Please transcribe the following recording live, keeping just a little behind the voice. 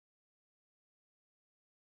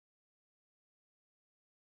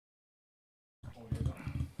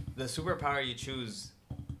the superpower you choose,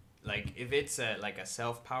 like if it's like a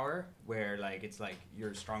self power where like it's like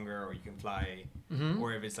you're stronger or you can fly,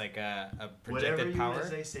 or if it's like a projected power.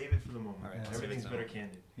 Whatever you say, save it for the moment. All right, Everything's better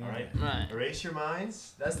candid. Yeah. All right? Right. Erase your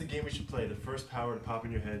minds. That's the game we should play. The first power to pop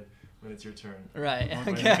in your head when it's your turn. Right.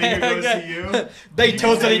 When the finger goes to you. They you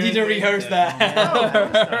totally can say didn't anything. rehearse that.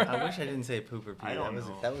 No, I wish I didn't say poop or pee. I don't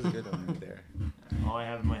know. That was a good one right there. All I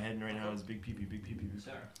have in my head right now is big pee pee, big pee pee.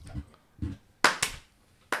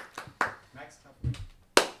 Max, top.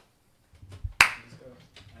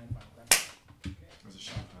 There's a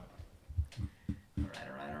shot top. All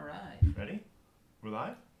right. Ready? We're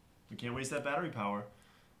live? We can't waste that battery power.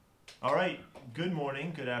 All right. Good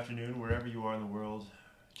morning, good afternoon, wherever you are in the world.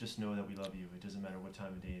 Just know that we love you. It doesn't matter what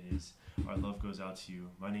time of day it is. Our love goes out to you.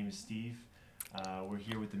 My name is Steve. We're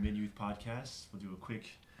here with the MidYouth Podcast. We'll do a quick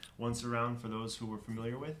once around for those who we're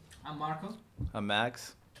familiar with. I'm Marco. I'm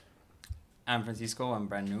Max. I'm Francisco. I'm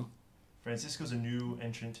brand new. Francisco's a new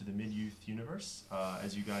entrant to the MidYouth Universe.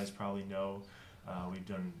 As you guys probably know, we've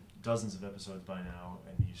done dozens of episodes by now,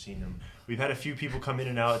 and you've seen them. We've had a few people come in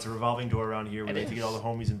and out. It's a revolving door around here. We like to get all the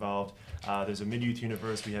homies involved. There's a MidYouth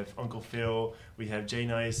Universe. We have Uncle Phil. We have Jay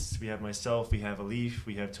Nice. We have myself. We have Alif.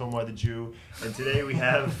 We have Tomar the Jew. And today we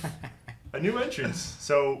have a new entrance.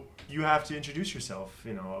 So you have to introduce yourself.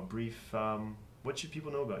 You know, a brief. What should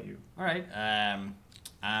people know about you? All right.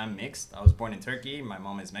 I'm mixed. I was born in Turkey. My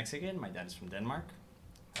mom is Mexican. My dad is from Denmark.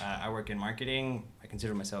 I work in marketing. I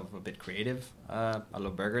consider myself a bit creative. I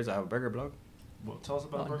love burgers. I have a burger blog. Well, tell us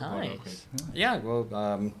about Burger Blog real quick. Yeah, well,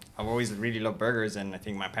 I've always really loved burgers, and I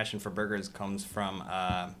think my passion for burgers comes from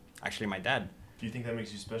actually my dad. Do you think that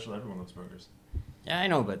makes you special? Everyone loves burgers. Yeah, I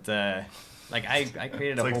know, but like I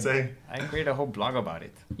created I created a whole blog about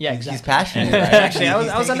it. Yeah, exactly. He's passionate. Right? Actually,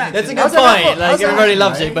 I was on that. That's a good point. Like everybody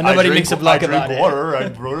loves it, but nobody makes a blog about I drink it. water. I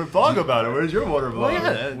wrote a blog about it. Where's your water blog?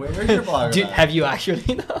 Yeah. Where's your blog? Have you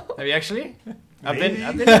actually though? Have you actually? Maybe.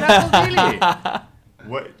 I've been in Apple Daily.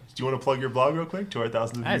 What? Do you want to plug your blog real quick to our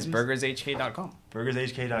thousands of It's users? burgershk.com.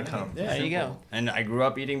 Burgershk.com. Yeah, There you go. And I grew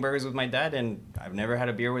up eating burgers with my dad, and I've never had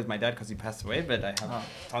a beer with my dad because he passed away, but I have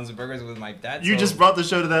tons of burgers with my dad. You so- just brought the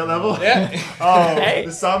show to that level? Yeah. Oh, Hey.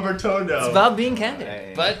 the somber tone now. It's about being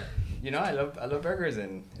candid. But, you know, I love burgers,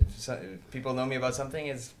 and if people know me about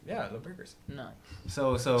something, I love burgers. No.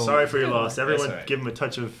 So Sorry for your loss. Everyone all right. give him a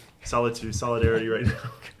touch of solidarity right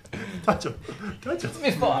now. touch him.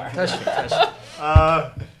 Before.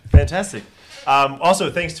 Fantastic.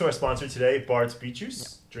 Also, thanks to our sponsor today, Bart's Beet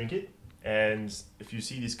Juice. Drink it. And if you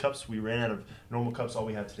see these cups, we ran out of normal cups. All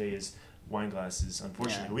we have today is wine glasses.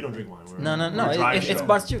 Unfortunately, Yeah. we don't drink wine. We're No. a dry It's show.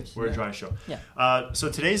 Bart's juice. We're a dry show. Yeah. So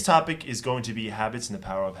today's topic is going to be habits and the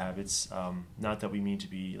power of habits. Not that we mean to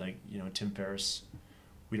be like, Tim Ferriss.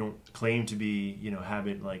 We don't claim to be,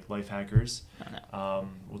 habit like life hackers. No.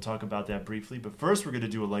 We'll talk about that briefly. But first, we're going to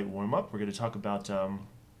do a light warm up. We're going to talk about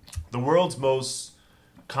the world's most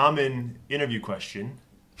common interview question,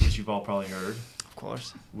 which you've all probably heard. Of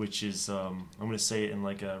course. Which is, I'm going to say it in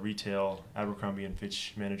like a retail Abercrombie &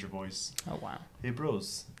 Fitch manager voice. Oh wow. Hey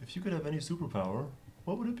bros, if you could have any superpower,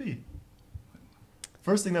 what would it be?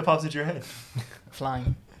 First thing that pops into your head.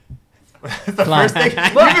 Flying. The Flying. first thing.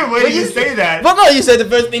 You've been waiting to say that. Well, no, you said the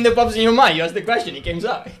first thing that pops in your mind. You asked the question. It came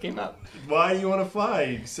up. Why do you want to fly,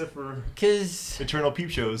 except for Cause eternal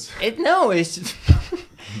peep shows? it's just,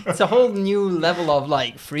 it's a whole new level of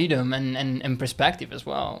like freedom and perspective as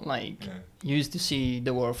well. Like you used to see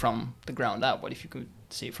the world from the ground up. What if you could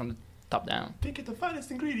see it from the top down? Pick the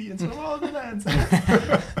finest ingredients from all the lands.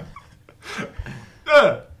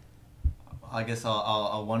 I guess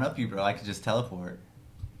I'll one up you, bro. I could just teleport.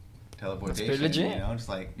 Teleportation. That's pretty legit. Just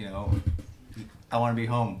like I want to be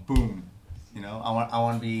home. Boom. I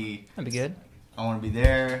want to be. That'd be good. I want to be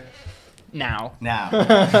there Now. now.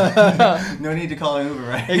 No need to call an Uber,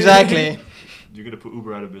 right? Exactly. You're going to put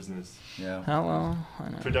Uber out of business. Yeah. Oh well. I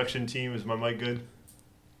know. Production team, is my mic good?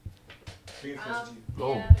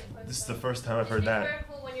 Oh, Yeah, this is the first time I've heard Be that.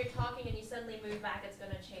 careful when you're talking and you suddenly move back, it's going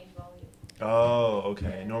to change volume. Oh,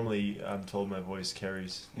 okay. Normally, I'm told my voice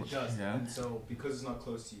carries, It does. Yeah. And so, because it's not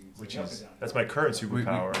close to you, it's which like up is and down. that's my current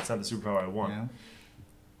superpower. It's not the superpower I want.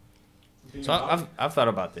 Yeah. So I've thought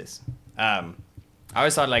about this. I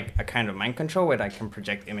always thought like a kind of mind control where I can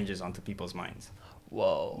project images onto people's minds.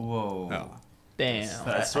 Whoa. Whoa. Oh. Damn.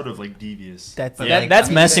 That's sort of like devious. That's But that, like, that's I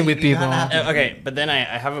mean, messing you with people. gotta have to- Okay, but then I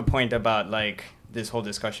have a point about like this whole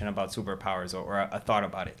discussion about superpowers or a thought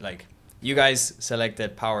about it. Like you guys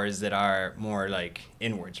selected powers that are more like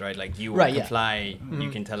inwards, right? Like you Right, can yeah. fly, you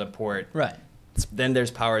can teleport. Right. Then there's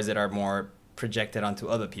powers that are more projected onto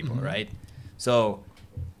other people, Mhm. right? So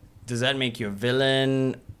does that make you a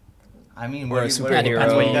villain? I mean, Or a what superhero.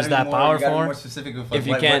 Depends what you gotta use be that more- power you gotta be for. more specific with If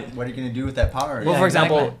you can't- what are you gonna do with that power? Well, Yeah, for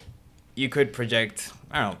example, exactly. you could project,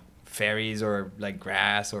 I don't know, fairies or like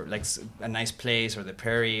grass or like a nice place or the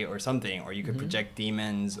prairie or something, or you could project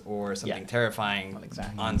demons or something terrifying Well,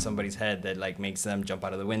 exactly. on somebody's head that like makes them jump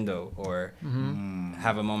out of the window or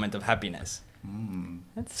have a moment of happiness.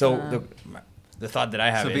 That's, So the thought that I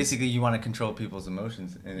have So is, basically, you want to control people's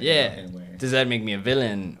emotions in yeah, a way. does that make me a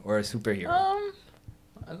villain or a superhero?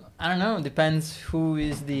 I don't know. It depends who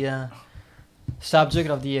is the subject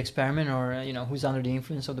of the experiment, or who's under the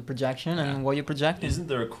influence of the projection and what you're projecting. Isn't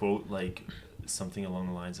there a quote like something along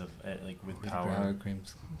the lines of like with power?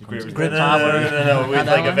 Great Great power. No. With, Not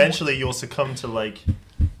that like one? eventually you'll succumm to like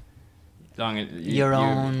Your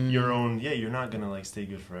own. your own. Yeah, you're not gonna like stay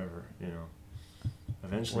good forever. You know.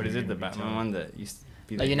 Eventually. What is you're it? The gonna be Batman tough. one that used to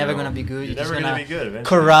be Like, the you're never hero? gonna be good. You're You're just never gonna gonna be good.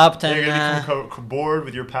 Eventually. corrupt Yeah, and. you're gonna become bored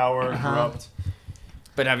with your power, corrupt.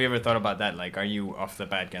 But have you ever thought about that? Like, are you off the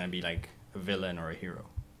bat gonna be like a villain or a hero?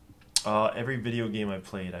 Every video game I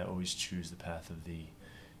played, I always choose the path of the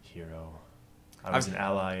hero. I was an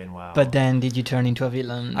ally in WoW. But then, did you turn into a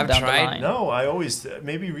villain? I've down the tried. line? No, I always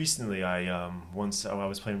maybe recently once I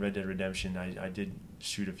was playing Red Dead Redemption, I did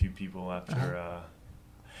shoot a few people after.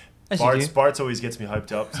 As you do. Bart's always gets me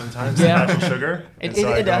hyped up sometimes. Yeah. Natural sugar. It And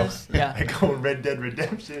I go- does. Yeah. I go in Red Dead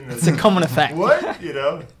Redemption. It's a common effect. What? You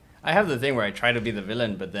know? I have the thing where I try to be the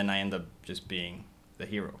villain, but then I end up just being the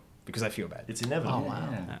hero because I feel bad. It's inevitable. Oh, wow.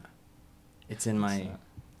 Yeah. It's in my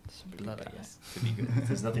blood, I guess, to be good. It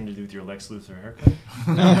has nothing to do with your Lex Luthor haircut.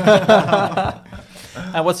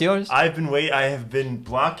 What's yours? I have been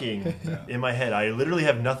blocking in my head. I literally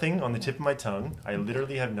have nothing on the tip of my tongue. I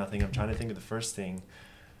literally have nothing. I'm trying to think of the first thing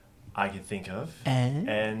I could think of.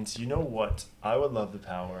 And you know what? I would love the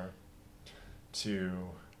power to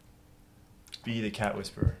be the cat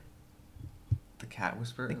whisperer. The cat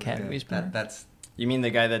whisperer. The cat whisperer. That's. You mean the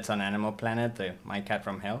guy that's on Animal Planet, the My Cat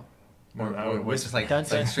from Hell? Or I would It's just like,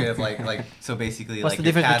 That's like it. straight up like so basically What's like the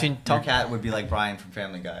your difference cat, between your talk- cat would be like Brian from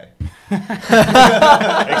Family Guy.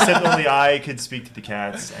 Except only I could speak to the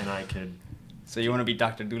cats, and I could. So you want to be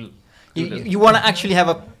Dr. Doodle? You want to actually have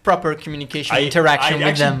a proper communication interaction with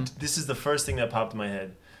actually, them. This is the first thing that popped in my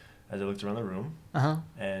head as I looked around the room,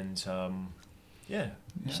 and yeah,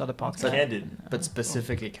 You saw the podcast. candid. But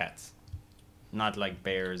specifically cats. Not like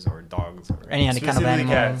bears or dogs. Or Any other kind of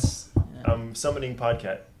Specifically animal. cats. Yeah. I'm summoning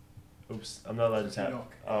podcat. Oops, I'm not allowed to tap.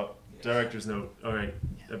 Oh, director's note. All right,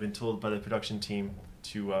 I've been told by the production team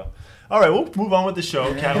to. All right, we'll move on with the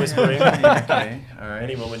show. Cat whispering. Okay. All right.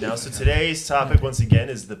 Any moment now. So today's topic, once again,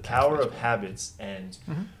 is the power of habits, and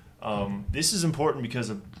this is important because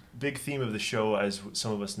a big theme of the show, as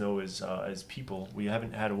some of us know, is as people. We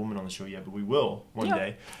haven't had a woman on the show yet, but we will one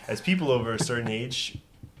day. As people over a certain age,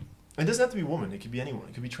 it doesn't have to be a woman. It could be anyone.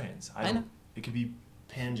 It could be trans. I know. It could be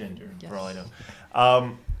pangender, for all I Yes.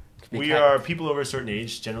 know. be We cat. are people over a certain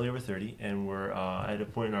age, generally over 30, and we're at a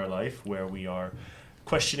point in our life where we are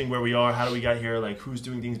questioning where we are, how do we get here, like who's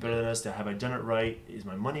doing things better than us, have I done it right, is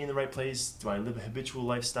my money in the right place, do I live a habitual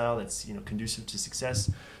lifestyle that's conducive to success.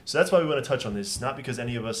 So that's why we want to touch on this, not because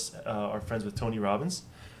any of us are friends with Tony Robbins,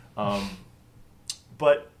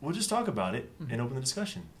 but we'll just talk about it and open the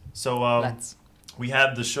discussion. So Let's. we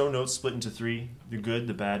have the show notes split into three: the good,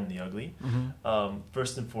 the bad, and the ugly.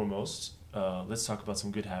 First and foremost, let's talk about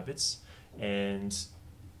some good habits and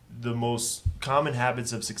the most common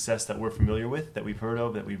habits of success that we're familiar with, that we've heard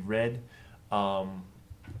of, that we've read.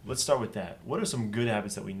 Let's start with that. What are some good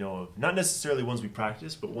habits that we know of? Not necessarily ones we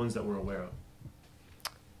practice, but ones that we're aware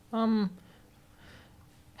of.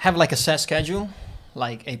 Have like a set schedule,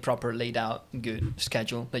 like a proper laid out good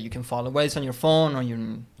schedule that you can follow, whether it's on your phone or your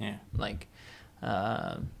like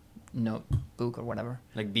notebook or whatever.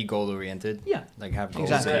 Like be goal oriented. Yeah. Like have goals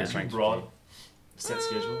Exactly. that Is you're that trying too to broad? achieve. Set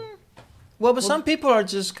schedule? Well, but some people are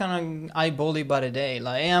just kind of eyeballing by the day,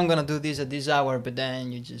 like, hey, I'm gonna do this at this hour, but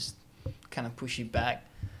then you just kind of push it back,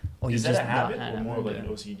 or Is you that just a habit not- or more like an Yeah.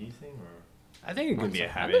 OCD thing? Or I think it could be a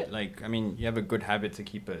What's a habit. habit? Like, I mean, you have a good habit to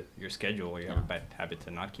keep your schedule, or you have a bad habit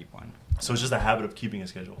to not keep one. so it's just a habit of keeping a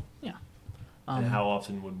schedule. Um, And how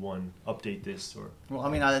often would one update this? Or Well, I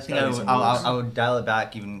mean, I think Gotta I be would, some I, rules. I would dial it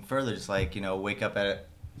back even further. Just like wake up at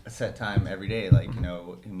a set time every day. Like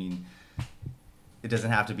I mean, it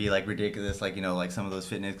doesn't have to be like ridiculous. Like like some of those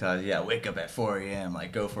fitness classes. Yeah, wake up at 4 a.m.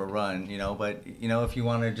 Like go for a run. But if you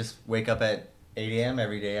want to just wake up at 8 a.m.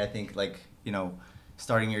 every day, I think like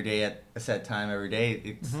starting your day at a set time every day.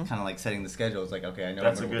 It's kind of like setting the schedule. It's like okay, I know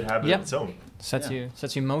that's a I'm good gonna- habit Yeah. of its own. sets Yeah. you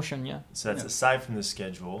in motion. Yeah. So that's Yeah. aside from the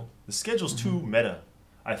schedule. The schedule's too meta,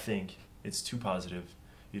 I think. It's too positive.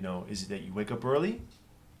 Is it that you wake up early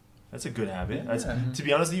That's a good habit. Yeah. To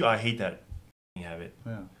be honest with you, I hate that habit.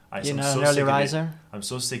 Yeah. You're not an early riser? I'm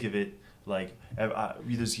so sick of it. Like,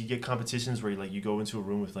 you get competitions where you go into a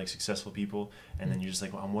room with like successful people, and then you're just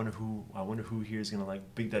like, well, I wonder who here is gonna like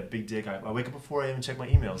that big dick. I wake up at 4 a.m. and check my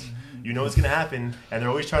emails. You know what's gonna happen, and they're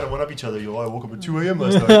always trying to one up each other. I woke up at 2 a.m.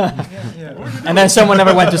 last night. And then someone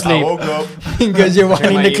never went to sleep. I woke up because you're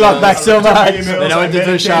winding the clock back so much. Then I went to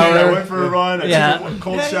the shower. I went for a run. I took a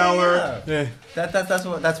cold shower. Yeah. That's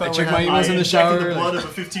why I we're check my having- emails in the shower. The blood of a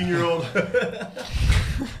 15-year-old.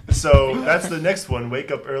 So that's the next one.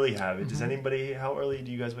 Wake up early habit. Does anybody? How early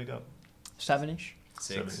do you guys wake up? 7-ish.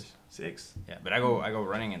 6. 6. Yeah, but I go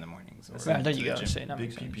running in the mornings. Right, there you go. Gym. See, that Big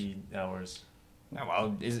makes sense. PP hours. No,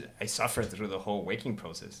 well, I suffer through the whole waking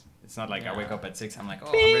process. It's not like I wake up at 6. I'm like, oh,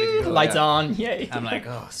 I'm Bing, ready to go. lights Yeah. on, yay. I'm like,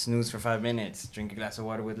 oh, snooze for 5 minutes. Drink a glass of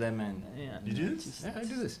water with lemon. Yeah. You do this? Yeah, I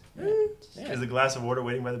do this. Is a glass of water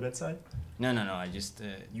waiting by the bedside? No. I just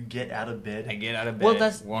You get out of bed. I get out of bed. Well,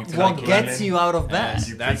 that's walk to what the gets lemon. you out of bed. Yes,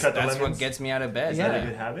 You that's pre-cut the what lemons? gets me out of bed. Is Yeah. that a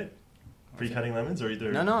good habit? Pre-cutting lemons, or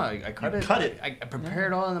either? No, I cut You it. cut it? I prepare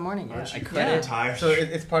it all in the morning. Yeah, Aren't I you cut Yeah. it. tired. So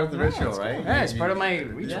it's part of the ritual, right? Yeah, it's You- part of my you-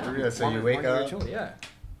 ritual. Yeah, so you wake Morning up, ritual, yeah.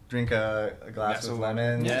 drink a glass Yeah, of so,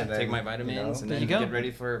 lemons, Yeah, and then, take my vitamins, and There then you go. get ready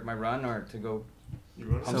for my run or to go. You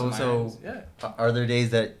run? pump So- some so- irons. Yeah. Are there days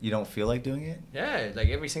that you don't feel like doing it? Yeah, like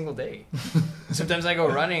every single day. Sometimes I go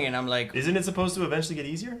running and I'm like, Isn't it supposed to eventually get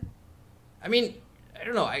easier? I mean, I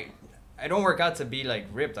don't know. I don't work out to be like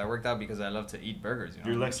ripped. I worked out because I love to eat burgers. You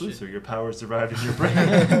know, You're Lex shit. Luthor. Your power is derived in your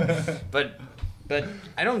brain. But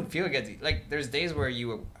I don't feel like there's days where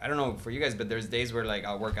I don't know for you guys, but there's days where like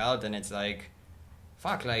I'll work out and it's like,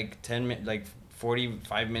 fuck, like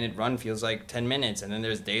 45-minute run feels like 10 minutes, and then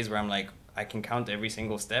there's days where I'm like, I can count every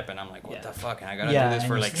single step, and I'm like, what Yeah. the fuck? And I gotta Yeah, do this and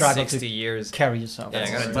for you like struggle to 60 years. Carry yourself. Yeah,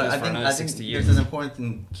 I gotta do But this I for think another I think 60 there's years. an important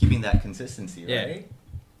in keeping that consistency, Yeah. right?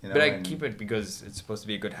 You know, But I and- keep it because it's supposed to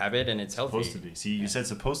be a good habit and it's healthy. Supposed to be. See, you said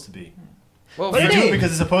supposed to be. Well, But You it do it is. because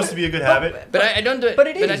it's supposed to be a good habit. but I don't do it. But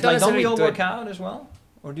it I is. don't Like, don't we necessarily all do it- work out as well?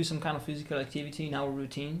 Or do some kind of physical activity in our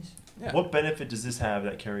routines? Yeah. What benefit does this have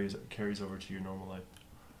that carries over to your normal life?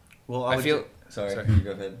 Well, I would feel- ju- sorry, sorry. you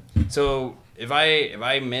go ahead. So if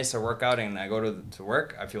I miss a workout and I go to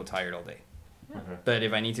work, I feel tired all day. Okay. But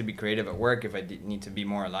if I need to be creative at work, if I need to be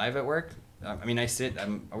more alive at work, I mean, I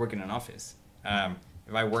work in an office.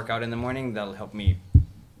 If I work out in the morning, that'll help me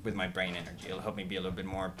with my brain energy. It'll help me be a little bit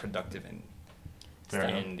more productive in Fair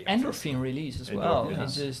enough. the office. Endorphin release as Endorphin, well. yeah.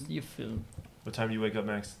 It's just, you feel... What time do you wake up,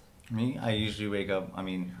 Max? Me, I usually wake up. I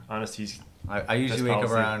mean, Honest, he's I usually That's wake up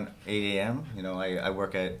policy. around 8 a.m. You know, I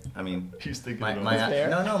work at. I mean, he's thinking my about it.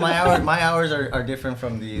 Fair. my hours are different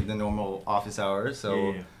from the normal office hours.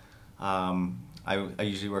 So, Yeah. I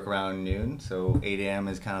usually work around noon. So 8 a.m.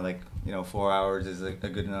 is kind of like 4 hours is a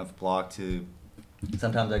good enough block to.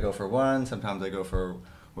 Sometimes I go for one. Sometimes I go for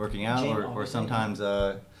working out, Gym, or obviously. sometimes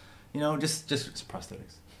just It's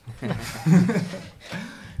prosthetics.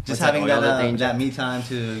 just that having oil that they that inject? me time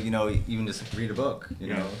to even just read a book. You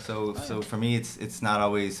Yeah. know, so for me it's not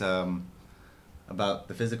always about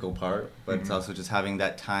the physical part, but it's Mhm. also just having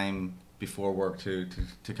that time before work to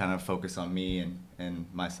kind of focus on me and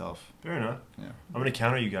myself. Fair enough. Yeah. I'm gonna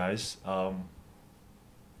counter you guys,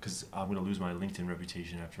 because I'm gonna lose my LinkedIn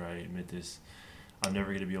reputation after I admit this. I'm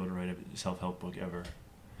never gonna be able to write a self-help book ever.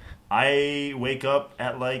 I wake up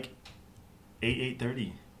at like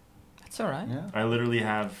 8:30. That's all right. Yeah. I literally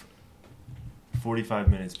have 45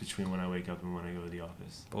 minutes between when I wake up and when I go to the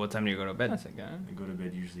office. But what time do you go to bed? That's okay. I go to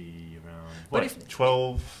bed usually around But if-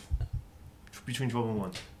 12, between 12 and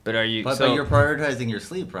 1. But are you? But so you're prioritizing your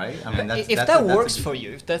sleep, right? I mean, If that's that a works big- for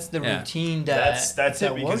you, if that's the Yeah. routine That's that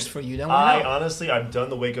it, works because for you, then why I not? honestly, I've done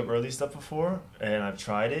the wake up early stuff before, and I've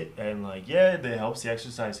tried it, and like, yeah, it helps. The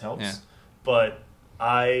exercise helps, Yeah. but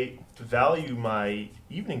I value my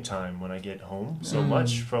evening time when I get home so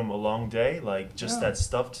much from a long day. Like, just Yeah. that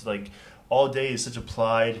stuff to like. All day is such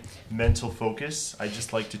applied mental focus. I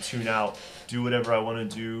just like to tune out, do whatever I want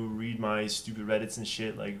to do, read my stupid Reddits and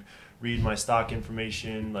shit, like read my stock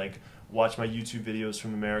information, like watch my YouTube videos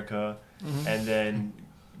from America, and then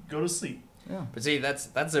go to sleep. Yeah. But see, that's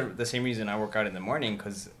the same reason I work out in the morning,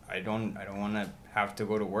 because I don't want to have to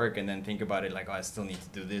go to work and then think about it like, oh, I still need to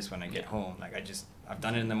do this when I get home. Like I've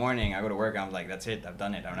done it in the morning. I go to work. I'm like, that's it. I've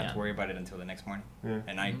done it. I don't have to worry about it until the next morning. Yeah.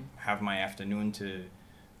 And I have my afternoon to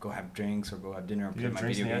go have drinks or go have dinner or You play have my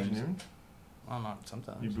drinks in video the games. afternoon? Well, not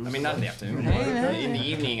sometimes. You I booze mean, not in the lunch? afternoon. Hey, In the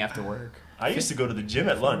evening after work. I used to go to the gym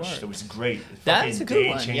at lunch. work. That was great. That's Fucking a good day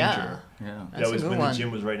one, changer. yeah. Yeah. That's That was a good when one. the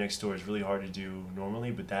gym was right next door. It's really hard to do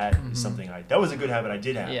normally, but that is something that was a good habit I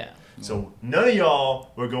did have. Yeah. So none of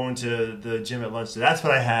y'all were going to the gym at lunch. So that's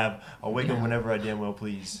what I have. I'll wake up whenever I damn well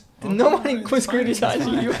please. No one was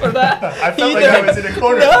criticizing you for that. I felt like I was in a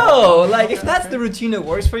corner. No, like if that's the routine that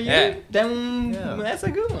works for you, Yeah. then Yeah. that's a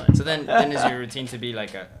good one. So then is your routine to be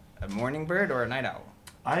like a morning bird or a night owl?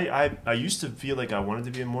 I used to feel like I wanted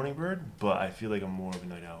to be a morning bird, but I feel like I'm more of a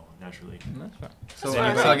night owl naturally. That's fine. So,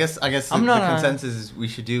 That's so fine. I guess I'm the not a- consensus is we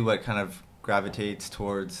should do what kind of gravitates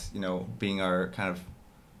towards, you know, being our kind of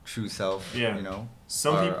true self, Yeah. you know,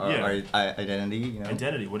 Some our, people, our, yeah. our identity, you know.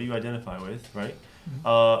 Identity. What do you identify with, right?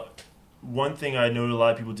 Mm-hmm. One thing I know a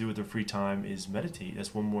lot of people do with their free time is meditate.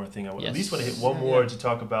 That's one more thing I at Yes. least want to hit one more to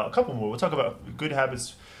talk about. A couple more. We'll talk about good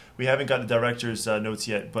habits. We haven't got the director's notes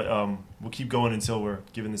yet, but we'll keep going until we're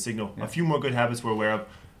given the signal. Yeah. A few more good habits we're aware of.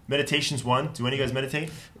 Meditation's one. Do any of you guys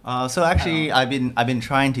meditate? So actually, I've been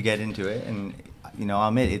trying to get into it, and you know, I'll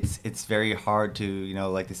admit it's very hard to, you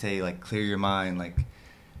know, like they say, like clear your mind, like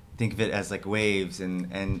think of it as like waves,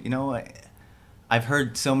 and you know, I've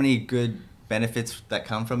heard so many good benefits that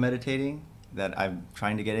come from meditating that I'm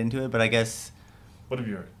trying to get into it, but I guess What have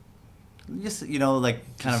you heard? just, you know,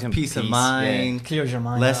 like kind Some of peace of peace, mind, Clears your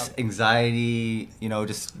mind less up. anxiety, you know,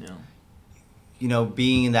 just Yeah. you know,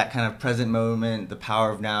 being in that kind of present moment, the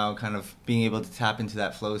power of now, kind of being able to tap into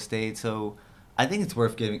that flow state. So I think it's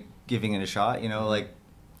worth giving it a shot. You know, like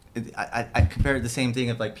I compare it the same thing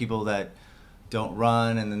of like people that don't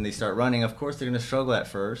run and then they start running. Of course, they're going to struggle at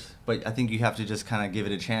first, but I think you have to just kind of give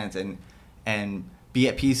it a chance and be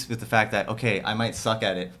at peace with the fact that, okay, I might suck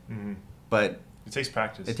at it, Mm-hmm. but It takes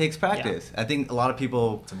practice. it takes practice. I think a lot of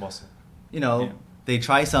people, It's a muscle. you know, Yeah. they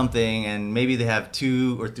try something and maybe they have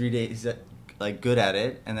 2 or 3 days like good at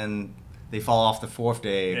it, and then they fall off the 4th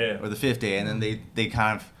day Yeah. or the 5th day, and then they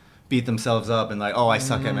kind of beat themselves up and like, oh, I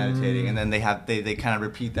suck at meditating, and then they kind of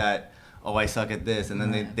repeat that, oh, I suck at this, and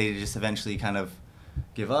then they just eventually kind of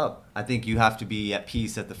give up. I think you have to be at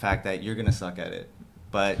peace at the fact that you're gonna suck at it,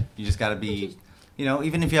 but you just got to be, you know,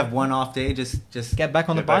 even if you have one off day, just Get back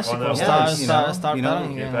on the Get back on bicycle. that horse, Start you know,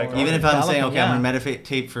 pedaling get again, back or on even if I'm saying, galloping, okay, I'm gonna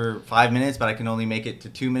meditate for 5 minutes, but I can only make it to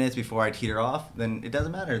 2 minutes before I teeter off, then it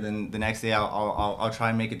doesn't matter. Then the next day I'll try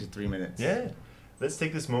and make it to 3 minutes. Yeah. Let's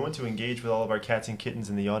take this moment to engage with all of our cats and kittens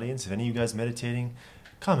in the audience. If any of you guys meditating,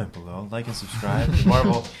 comment below, like and subscribe.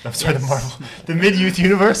 The the MidYouth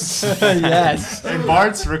Universe. Yes. And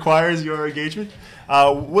Bart's requires your engagement.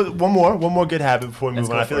 One more good habit before we Let's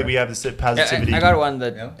move on. go I feel for like it. we have this Yeah, positivity. I got one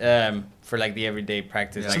that for like the everyday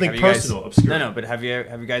practice. Like, Something have you guys- personal, obscure. No, but have you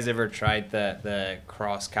guys ever tried the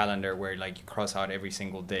cross calendar where like you cross out every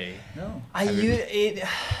single day? No.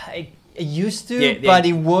 I used to, Yeah, but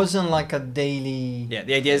it wasn't like a daily. Yeah,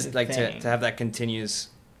 the idea is like thing. to have that continuous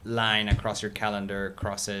line across your calendar,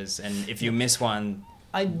 crosses, and if you miss one,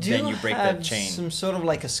 I do then you break have that chain. some sort of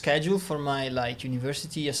like a schedule for my like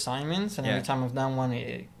university assignments, and Yeah. every time I've done one,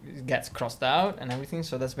 it gets crossed out and everything.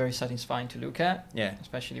 So that's very satisfying to look at, yeah.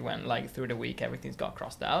 especially when like through the week everything's got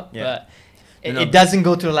crossed out. Yeah. But it, No, it doesn't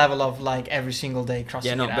go to the level of like every single day crossing.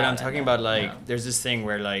 Yeah, no, it but out I'm and talking then, about like you know. there's this thing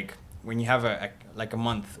where like when you have a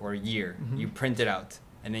month or a year, Mhm. you print it out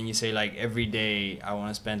and then you say like every day I want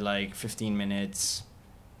to spend like 15 minutes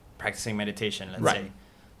practicing meditation, let's Right. say.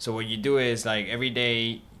 So what you do is like every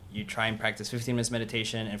day you try and practice 15 minutes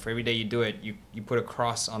meditation, and for every day you do it, you put a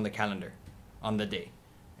cross on the calendar on the day,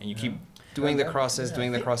 and you keep doing the crosses,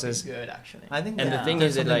 doing the crosses. Good actually. I think And the that thing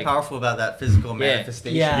there's is that, something like- powerful about that physical Yeah.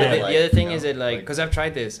 manifestation. Yeah. The, of, the like, other thing you is know, that like because I've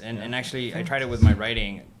tried this and actually I tried it with my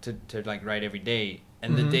writing to like write every day,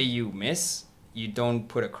 and the Mhm. day you miss, you don't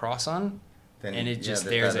put a cross on, then, and it just that-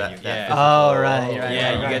 stares that- at you, that yeah. physical- Oh, right,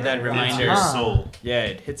 Yeah, you get that Into reminder. your Ah. soul. yeah,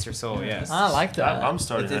 it hits your soul, yeah. I like that. I'm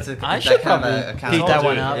starting It's that. a, I it's should that kind of probably a pick that do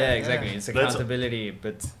one it. up. Yeah, exactly. It's Let's- accountability,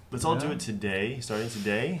 but Let's all do Yeah. it today, starting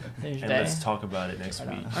today, There's and day. let's talk about it next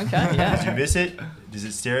week. Okay, Did you yeah. miss it? Does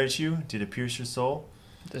it stare at you? Did it pierce your soul?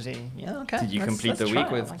 Does he? Yeah, okay. did you let's- complete let's the try week it.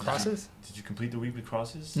 I with like that. crosses? Did you complete the week with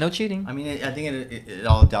crosses? No cheating. I mean, I think it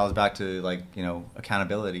all dials back to like, you know,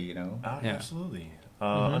 accountability. You know. Yeah. Absolutely.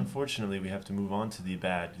 Mhm. Unfortunately, we have to move on to the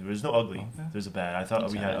bad. There's no ugly. Okay. There's a bad. I thought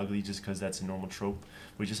we had Sorry. ugly just because that's a normal trope.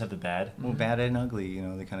 We just have the bad. Well, bad and ugly, you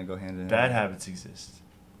know, they kind of go hand in hand. Bad habits exist.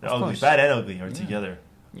 The Of ugly, course. bad and ugly are Yeah. together.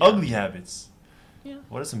 Yeah. Ugly habits. Yeah.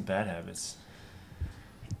 What are some bad habits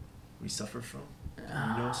we suffer from? You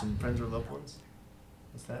know, some friends or loved ones.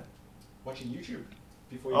 What's that? Watching YouTube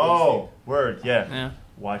before you go to Oh, word. Yeah. Yeah.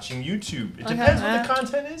 Watching YouTube. It Okay, depends what yeah. the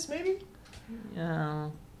content is, maybe. Yeah.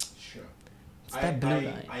 sleep. Sure. It's that blue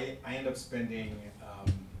light. I end up spending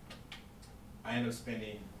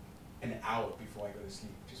an hour before I go to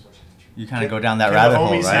sleep just watching YouTube. You kind of go down that rabbit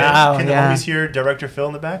hole, right? Can the homies hear Director Phil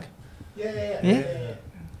in the back? Yeah.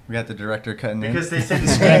 We got the director cutting in. Because they say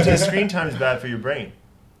the screen time is bad for your brain.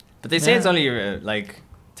 But they say it's only like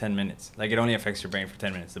 10 minutes. Like it only affects your brain for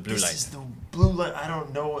 10 minutes. The blue This light. is the blue light. I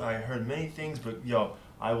don't know. I heard many things, but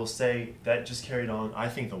I will say that just carried on. I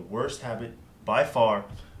think the worst habit by far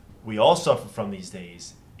we all suffer from these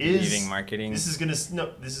days is Eating marketing. This is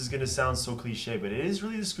gonna sound so cliche, but it is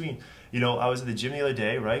really the screen. I was at the gym the other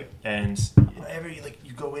day, right? And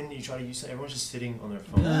you go in, you try to use it. Everyone's just sitting on their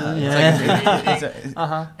phone.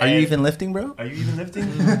 Are you even lifting, bro? Are you even lifting?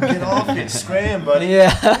 Get off it, scram, buddy.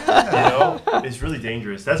 Yeah. It's really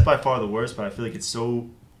dangerous. That's by far the worst, but I feel like it's so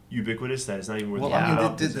ubiquitous that it's not even worth talking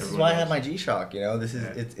about. This is why I have my G-Shock. This is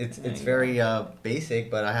it's very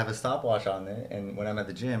basic, but I have a stopwatch on it, and when I'm at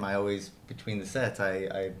the gym, I always between the sets,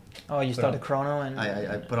 You start the chrono and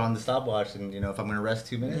I put on the stopwatch, and if I'm gonna rest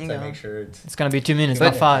 2 minutes, I make sure it's gonna be 2 minutes,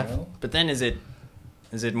 not 5. But then is it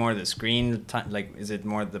more the screen time? Like, is it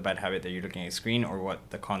more the bad habit that you're looking at a screen, or what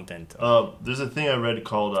the content? There's a thing I read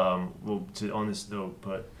called on this note,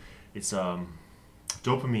 but it's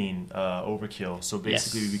dopamine overkill. So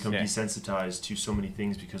basically, we become desensitized to so many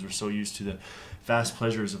things because we're so used to the fast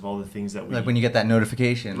pleasures of all the things that we like when you get that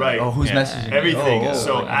notification, right? Oh, who's messaging me? Everything. Oh,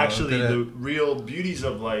 so actually, the real beauties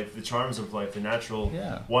of life, the charms of life, the natural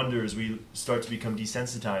wonders, we start to become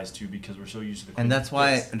desensitized to because we're so used to the. And that's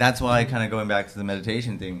why kind of going back to the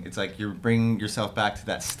meditation thing. It's like you're bringing yourself back to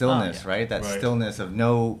that stillness, right? That stillness of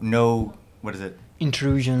no what is it?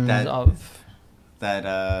 Intrusions of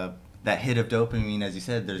that hit of dopamine, as you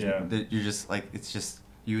said. You're just like it's just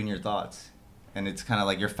you and your thoughts. And it's kind of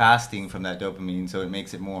like you're fasting from that dopamine, so it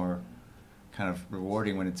makes it more kind of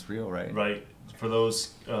rewarding when it's real, right? Right. For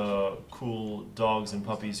those cool dogs and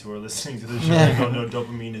puppies who are listening to the show, they don't know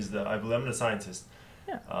dopamine is I'm a scientist.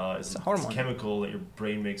 Yeah. It's a hormone. It's a chemical that your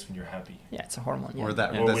brain makes when you're happy. Yeah, it's a hormone. Yeah. Or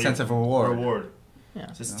the sense of reward. Yeah.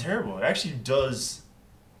 So it's terrible. It actually does.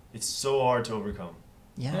 It's so hard to overcome.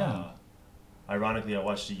 Yeah. Ironically, I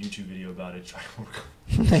watched a YouTube video about it. Trying to overcome.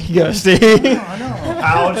 There you go, Steve. I know.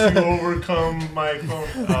 How to overcome my phone.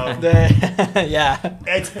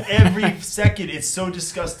 It's every second. It's so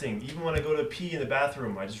disgusting. Even when I go to pee in the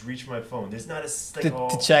bathroom, I just reach for my phone. There's not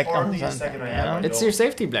to check hardly on a second I something, have. It's your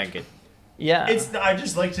safety blanket. Yeah. I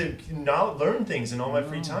just like to not learn things in all my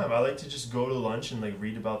free time. I like to just go to lunch and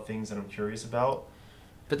read about things that I'm curious about.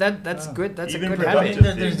 But that's good. That's even a good habit.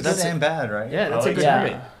 There's good and bad, right? Yeah, that's a good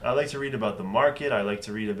habit. I like to read about the market. I like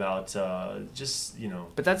to read about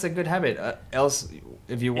But that's a good habit. Else,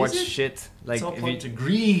 if you watch shit it's all to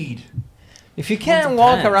greed. If you can't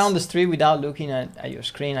walk around the street without looking at your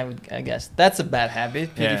screen, I guess that's a bad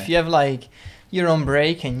habit. But if you have your own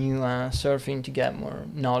break and you surfing to get more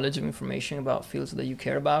knowledge and information about fields that you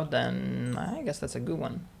care about, then I guess that's a good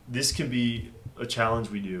one. This can be a challenge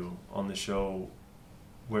we do on the show,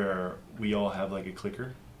 where we all have a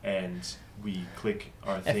clicker and we click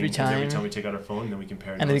our thing every time we take out our phone, and then we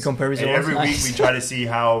compare notes. And then we compare results. And every week we try to see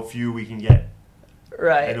how few we can get.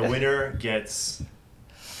 Right. And the winner gets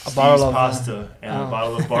a bottle of pasta and a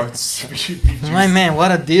bottle of Bart's beef juice. My man,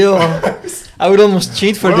 what a deal! I would almost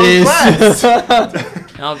cheat for this.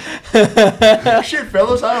 Shit,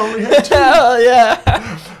 fellas, I only had 2.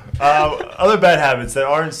 Yeah. Other bad habits that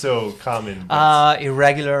aren't so common.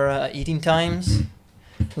 Irregular eating times.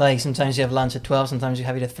 Like sometimes you have lunch at 12, sometimes you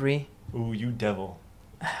have it at 3. Ooh, you devil.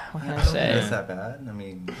 What can I say? It's that bad. I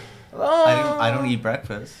mean, I don't eat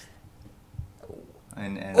breakfast.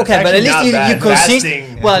 And okay, but at least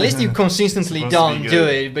at least you It's consistently supposed don't to be do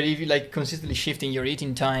good. it. But if you consistently shifting your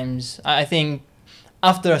eating times, I think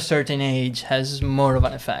after a certain age has more of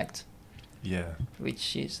an effect. Yeah.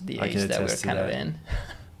 Which is the I age can that we're attest to kind of that. in.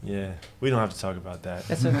 Yeah, we don't have to talk about that.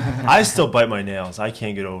 That's okay. I still bite my nails. I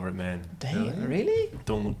can't get over it, man. Damn, really?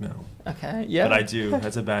 Don't look now. Okay, yeah. But I do.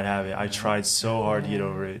 That's a bad habit. I tried so hard to get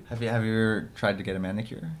over it. Have you ever tried to get a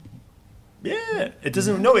manicure? Yeah, it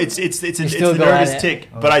doesn't. No, it's the still go nervous at it. tick.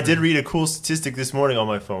 But I did read a cool statistic this morning on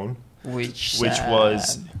my phone, which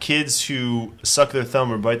was kids who suck their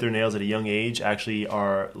thumb or bite their nails at a young age actually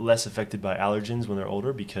are less affected by allergens when they're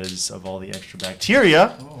older because of all the extra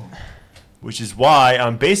bacteria. Oh. Which is why I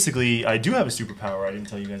do have a superpower I didn't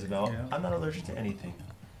tell you guys about. Yeah. I'm not allergic to anything.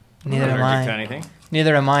 Neither am allergic to I. anything.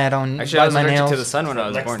 Neither am I. I don't Actually, I bite was my allergic nails. to the sun when I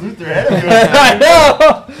was Lex born. Luthor ahead of you. I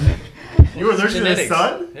know. You were allergic to the Genetics.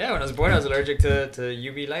 sun? Yeah, when I was born, I was allergic to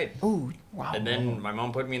UV light. Oh, wow. And then my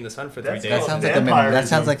mom put me in the sun for 3 That's days. That sounds like that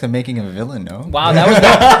sounds like the making of a villain, no? Wow, that was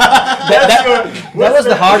that was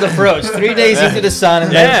the hard approach. 3 days into the sun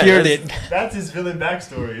and then cured it. That's his villain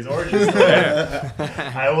backstory, his origin story.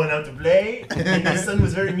 I went out to play, and the sun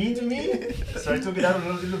was very mean to me, so I took it out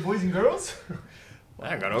on little boys and girls.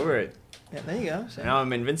 I got over it. Yeah, there you go. So, Now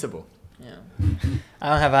I'm invincible. yeah. I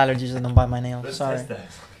don't have allergies. I don't bite my nails. Let's Sorry. test that.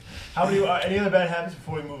 How many any other bad habits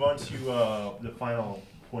before we move on to the final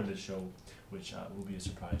point of the show, which will be a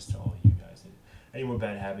surprise to all of you guys? Any more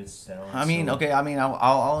bad habits that aren't? I mean, okay. I mean,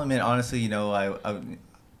 I'll admit honestly, you know,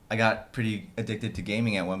 I got pretty addicted to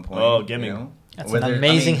gaming at one point. Oh, gaming. You know? That's an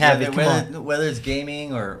amazing habit. Whether it's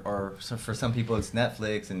gaming or for some people it's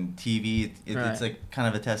Netflix and TV, Right. it's like kind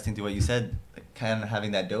of attesting to what you said, like kind of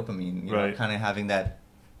having that dopamine, you know, Right. kind of having that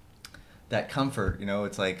comfort, you know,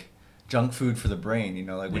 it's like junk food for the brain, you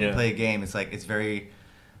know, like when you Yeah. play a game, it's like, it's very,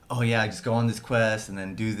 oh yeah, just go on this quest and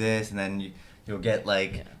then do this and then you'll get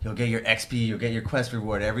like, you'll get your XP, you'll get your quest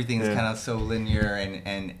reward, everything is Yeah. kind of so linear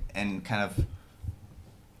and kind of,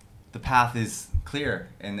 the path is clear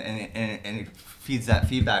and it feeds that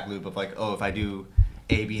feedback loop of like, oh, if I do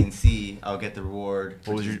A, B, and C, I'll get the reward.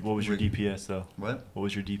 What was your DPS though? What? What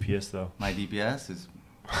was your DPS though? My DPS is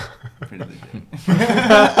pretty legit.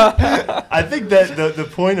 I think that the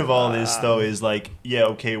point of all this though is like, yeah,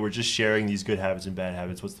 okay, we're just sharing these good habits and bad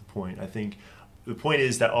habits. What's the point? I think the point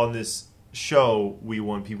is that on this show, we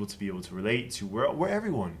want people to be able to relate to. We're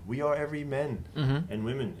everyone. We are every men and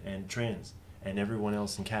women and trans and everyone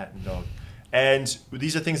else and cat and dog. And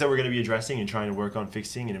these are things that we're going to be addressing and trying to work on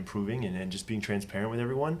fixing and improving and just being transparent with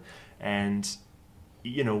everyone. And,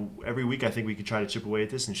 you know, every week I think we could try to chip away at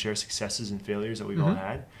this and share successes and failures that we've all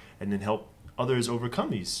had and then help others overcome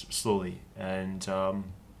these slowly. And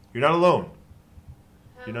you're not alone.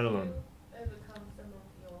 You're not alone. How did you overcome some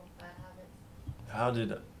of your bad habits? How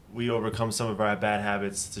did we overcome some of our bad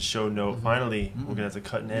habits? To show note. Finally, we're going to have to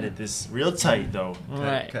cut and edit this real tight, though.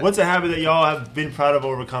 Right. Okay. What's a habit that y'all have been proud of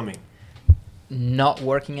overcoming? Not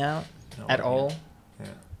working out Not at working all. out. Yeah.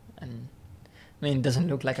 And I mean, it doesn't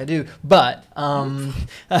look like I do, but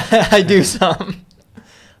I do some.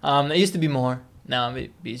 It used to be more. Now I'm a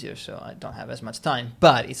bit busier, so I don't have as much time.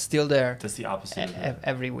 But it's still there That's the opposite of that.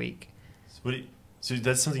 every week. So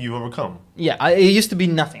that's something you've overcome. Yeah, it used to be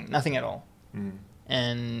nothing at all, Mm.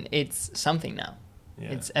 and it's something now.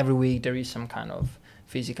 Yeah. It's every week there is some kind of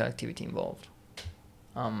physical activity involved.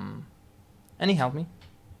 And it helped me.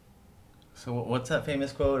 So what's that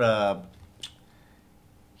famous quote?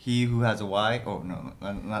 He who has a why, oh no,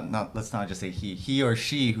 not let's not just say he or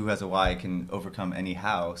she who has a why can overcome any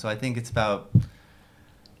how. So I think it's about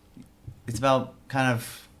kind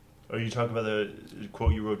of, Are you talking about the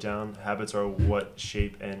quote you wrote down? Habits are what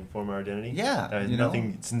shape and form our identity. Yeah, That you know.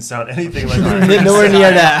 nothing didn't sound anything like our Nowhere near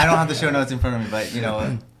that. I don't have the show notes in front of me, but you know,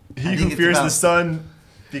 He I who think it's fears the about- sun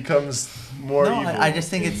becomes more no, evil. I just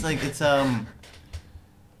think it's like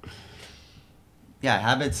yeah,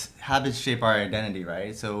 habits shape our identity,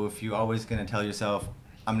 right? So if you're always gonna tell yourself,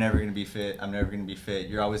 I'm never gonna be fit,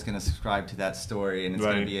 you're always gonna subscribe to that story, and it's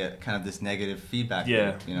gonna Right. be a kind of this negative feedback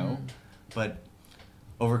Yeah. loop, you know. But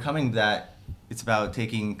overcoming that, it's about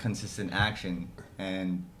taking consistent action,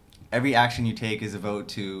 and every action you take is a vote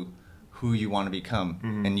to who you want to become.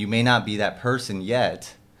 Mhm. And you may not be that person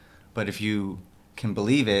yet, but if you can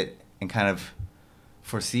believe it and kind of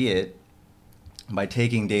foresee it by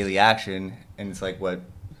taking daily action, and it's like what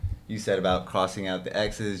you said about crossing out the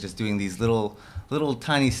X's, just doing these little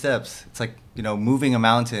tiny steps. It's like, you know, moving a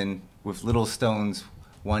mountain with little stones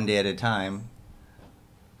one day at a time.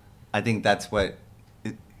 I think that's what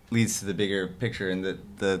it leads to the bigger picture and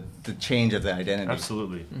the change of the identity.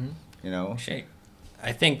 Absolutely. You know? Shape.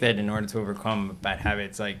 I think that in order to overcome bad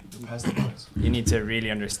habits, like Pass the points. you need to really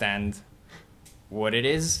understand what it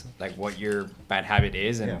is, like what your bad habit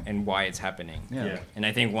is and why it's happening. Yeah. And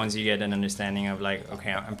I think once you get an understanding of like,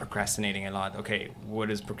 okay, I'm procrastinating a lot. Okay, what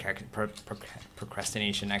is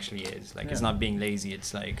procrastination actually is? Like, it's Yeah. not being lazy.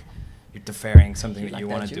 It's like you're deferring something that Like you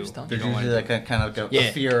that want to juice, do. don't There's You don't wanna usually do. like a kind of a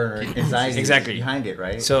Yeah. fear or anxiety Exactly. behind it,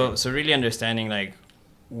 right? So really understanding like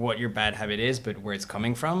what your bad habit is, but where it's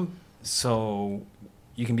coming from, so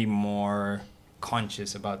you can be more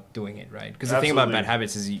conscious about doing it, right? Because the thing about Absolutely. bad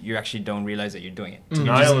habits is you actually don't realize that you're doing it. Mm. You're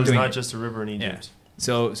Nile is doing not it. just a river in Egypt.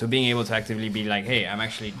 So being able to actively be like, hey, I'm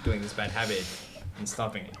actually doing this bad habit and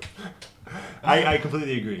stopping it. I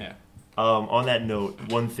completely agree. Yeah. On that note,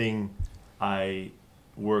 one thing I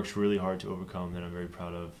worked really hard to overcome that I'm very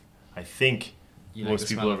proud of, I think You most like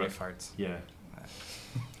the people smell are of my farts. yeah.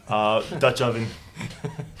 Dutch oven.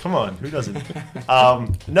 Come on, who doesn't?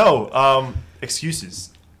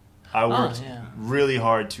 Excuses. I worked really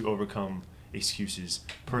hard to overcome excuses,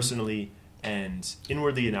 personally and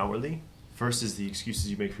inwardly and outwardly. First is the excuses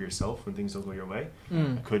you make for yourself when things don't go your way.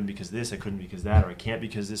 I couldn't because this, I couldn't because that, or I can't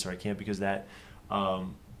because this, or I can't because that.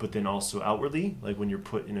 But then also outwardly, like when you're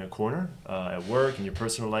put in a corner at work, in your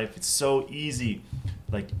personal life, it's so easy.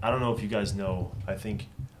 Like, I don't know if you guys know, I think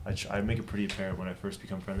I make it pretty apparent when I first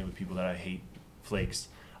become friendly with people that I hate flakes.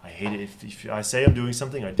 I hate it. If I say I'm doing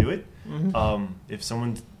something, I do it.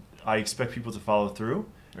 I expect people to follow through.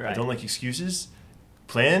 Right. I don't like excuses.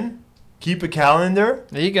 Plan. Keep a calendar.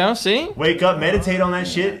 There you go. See? Wake up, meditate on that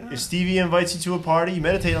shit. If Stevie invites you to a party, you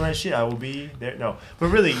meditate on that shit. I will be there. No. But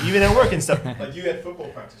really, even at work and stuff. Like you had football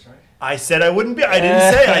practice, right? I said I wouldn't be. I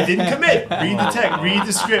didn't say. I didn't commit. Read the text. Read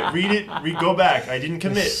the script. Read it. Go back. I didn't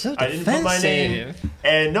commit. So I didn't put my name.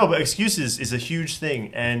 And no, but excuses is a huge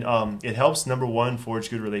thing. And it helps, number one, forge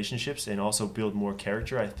good relationships and also build more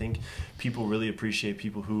character. I think people really appreciate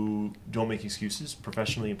people who don't make excuses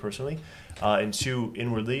professionally and personally. And two,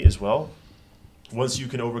 inwardly as well. Once you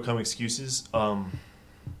can overcome excuses,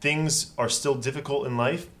 things are still difficult in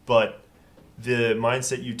life, but the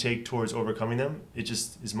mindset you take towards overcoming them, it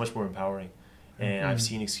just is much more empowering. And I've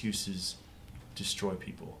seen excuses destroy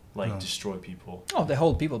people, destroy people. Oh, they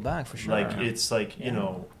hold people back for sure. Like, it's like, you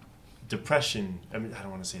know, depression. I mean, I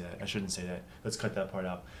don't want to say that. I shouldn't say that. Let's cut that part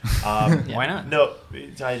out. Why not? No,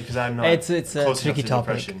 because I'm not it's close a tricky enough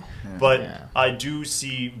to topic. depression. But I do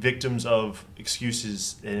see victims of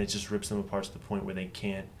excuses, and it just rips them apart to the point where they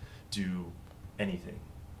can't do anything.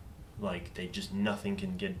 Like, nothing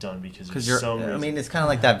can get done because there's some reason. I mean, it's kind of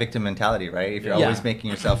like that victim mentality, right? If you're always making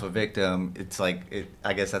yourself a victim, it's like,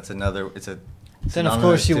 I guess that's another, then of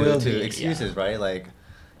course you will to be. excuses, right? Like,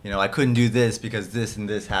 you know, I couldn't do this because this and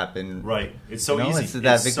this happened. Right. It's so easy. It's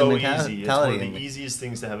that victim mentality. It's one of the easiest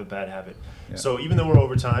things to have a bad habit. Yeah. So even though we're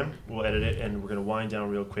over time, we'll edit it and we're going to wind down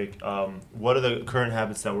real quick. What are the current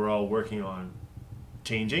habits that we're all working on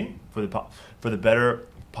changing for the better,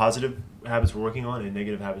 positive habits we're working on and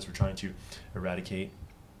negative habits we're trying to eradicate?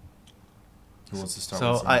 Who wants to start?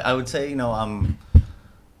 So I would say,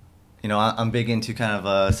 I'm big into kind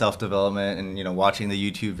of self-development and, watching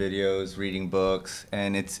the YouTube videos, reading books,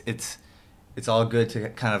 and it's all good to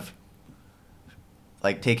kind of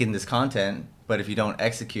like take in this content, but if you don't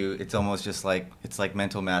execute, it's almost just like, it's like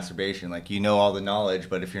mental masturbation. Like, all the knowledge,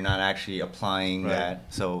 but if you're not actually applying that.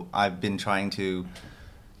 So I've been trying to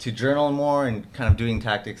journal more and kind of doing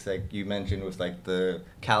tactics like you mentioned with like the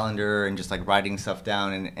calendar and just like writing stuff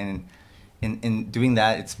down, and in doing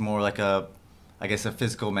that, it's more like a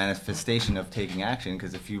physical manifestation of taking action,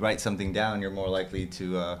 because if you write something down, you're more likely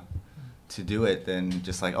to do it than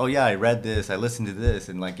just like, oh yeah, I read this, I listened to this,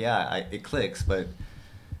 and like, it clicks, but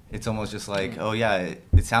it's almost just like, oh yeah,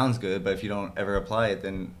 it sounds good, but if you don't ever apply it,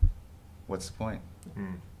 then what's the point?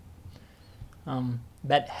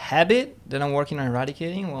 Bad habit that I'm working on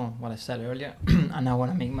eradicating, well, what I said earlier, and I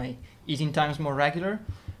want to make my eating times more regular.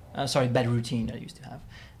 Bad routine that I used to have.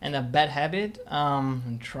 And a bad habit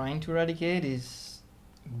I'm trying to eradicate is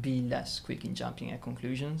be less quick in jumping at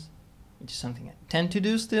conclusions, which is something I tend to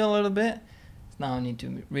do still a little bit. Now I need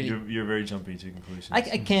to really... You're very jumpy to conclusions. I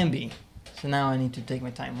can be. So now I need to take my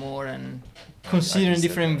time more and consider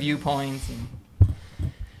different viewpoints and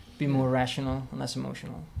be more rational and less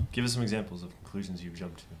emotional. Give us some examples of conclusions you've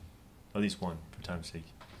jumped to. At least one, for time's sake.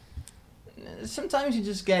 Sometimes you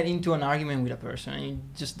just get into an argument with a person and you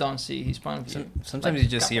just don't see his point of view. Sometimes you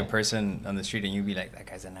just see a person on the street and you be like, that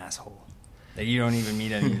guy's an asshole. Like, you don't even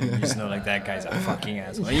meet him, you just know, like, that guy's a fucking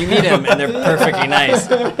asshole. And you meet him and they're perfectly nice.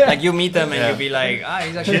 Like, you meet them and you'll be like,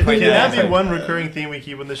 he's actually quite nice. Can that be one recurring theme we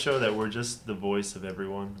keep on the show, that we're just the voice of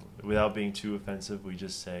everyone? Without being too offensive, we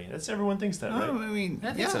just say, everyone thinks that, right? I mean,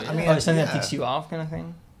 I think so. Something that ticks you off kind of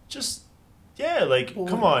thing? Just... Yeah, like,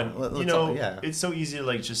 come on. It's so easy to,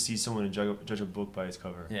 like, just see someone and judge a book by its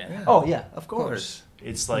cover. Yeah. Oh, yeah, of course.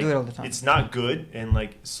 It's like, it's not good, and,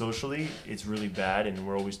 like, socially, it's really bad, and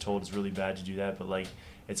we're always told it's really bad to do that, but, like,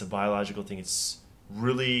 it's a biological thing. It's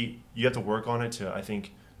really, you have to work on it to, I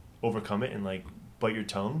think, overcome it and, like, bite your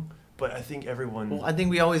tongue. But I think everyone... Well, I think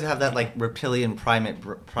we always have that, like, reptilian primate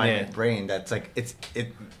brain that's, like,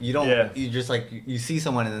 you just, like, you see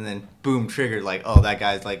someone and then boom, triggered, like, oh, that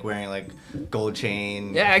guy's, like, wearing, like, gold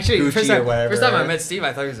chain, yeah, actually, Gucci first time I met Steve,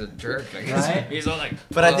 I thought he was a jerk. Like, right? He's all like...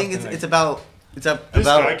 But I think it's about... This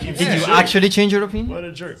guy keeps Did you actually change your opinion? What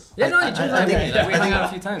a jerk. Yeah, no, he changed my opinion. We hung out a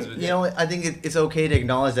few times. But I think it's okay to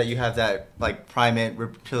acknowledge that you have that, like, primate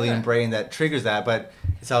reptilian brain that triggers that, but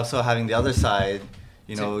it's also having the other side...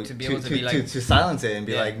 to be able to be like, to silence it and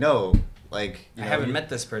be like, no, like I haven't met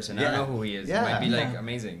this person. I don't know who he is. Yeah. It might be like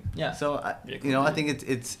amazing. Yeah. So I think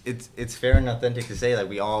it's fair and authentic to say like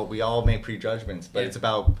we all make prejudgments, but it's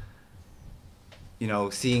about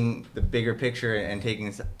seeing the bigger picture and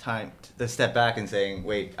taking time to step back and saying,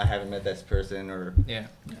 wait, I haven't met this person, or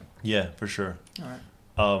Yeah, for sure. All right.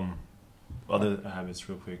 Other habits,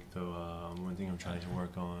 real quick though. One thing I'm trying to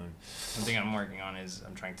work on. One thing I'm working on is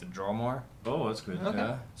I'm trying to draw more. Oh, that's good. Okay.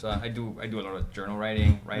 Yeah. So I do a lot of journal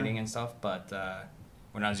writing and stuff. But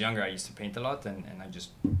when I was younger, I used to paint a lot, and I just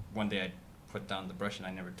one day I put down the brush and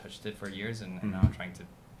I never touched it for years, and now I'm trying to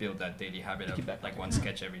build that daily habit of like one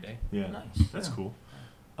sketch every day. Yeah, Nice. that's cool.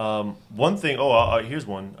 One thing. Here's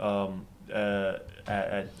one.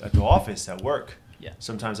 At the office at work. Yeah.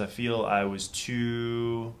 Sometimes I feel I was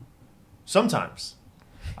too. Sometimes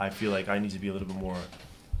I feel like I need to be a little bit more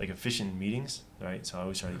like efficient in meetings, right? So I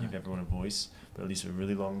always try to give everyone a voice, but at least with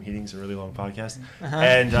really long meetings or really long podcasts.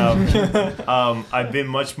 And I've been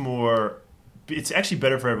much more. It's actually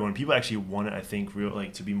better for everyone. People actually want it, I think,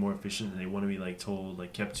 to be more efficient, and they want to be like told,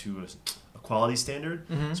 like kept to a quality standard.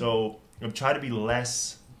 Mm-hmm. So I'm trying to be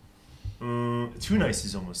less. Too nice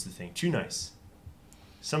is almost the thing. Too nice.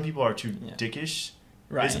 Some people are too dickish.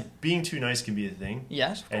 Right. Being too nice can be a thing.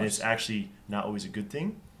 Yes, of and course. it's actually not always a good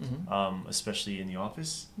thing, Mm-hmm. especially in the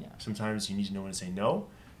office. Yeah. Sometimes you need to know when to say no.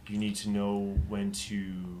 You need to know when to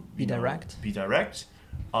Be direct. Be direct,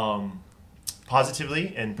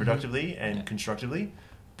 positively and productively and constructively.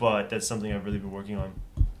 But that's something I've really been working on,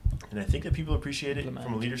 and I think that people appreciate it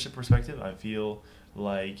from a leadership perspective. I feel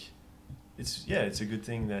like it's a good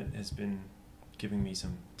thing that has been giving me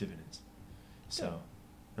some dividends. So.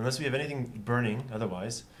 Unless we have anything burning,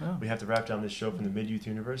 otherwise, we have to wrap down this show from the MidYouth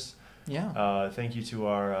Universe. Yeah. Thank you to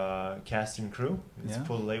our cast and crew. It's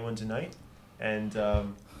pulled a late one tonight. And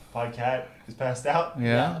Podcat is passed out.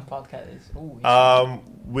 Yeah. Podcast is.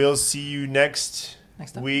 We'll see you next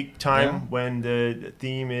week when the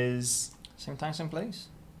theme is... Same time, same place.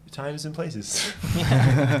 Times and places.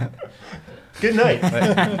 Good night.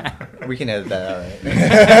 We can edit that out,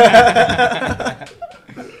 right?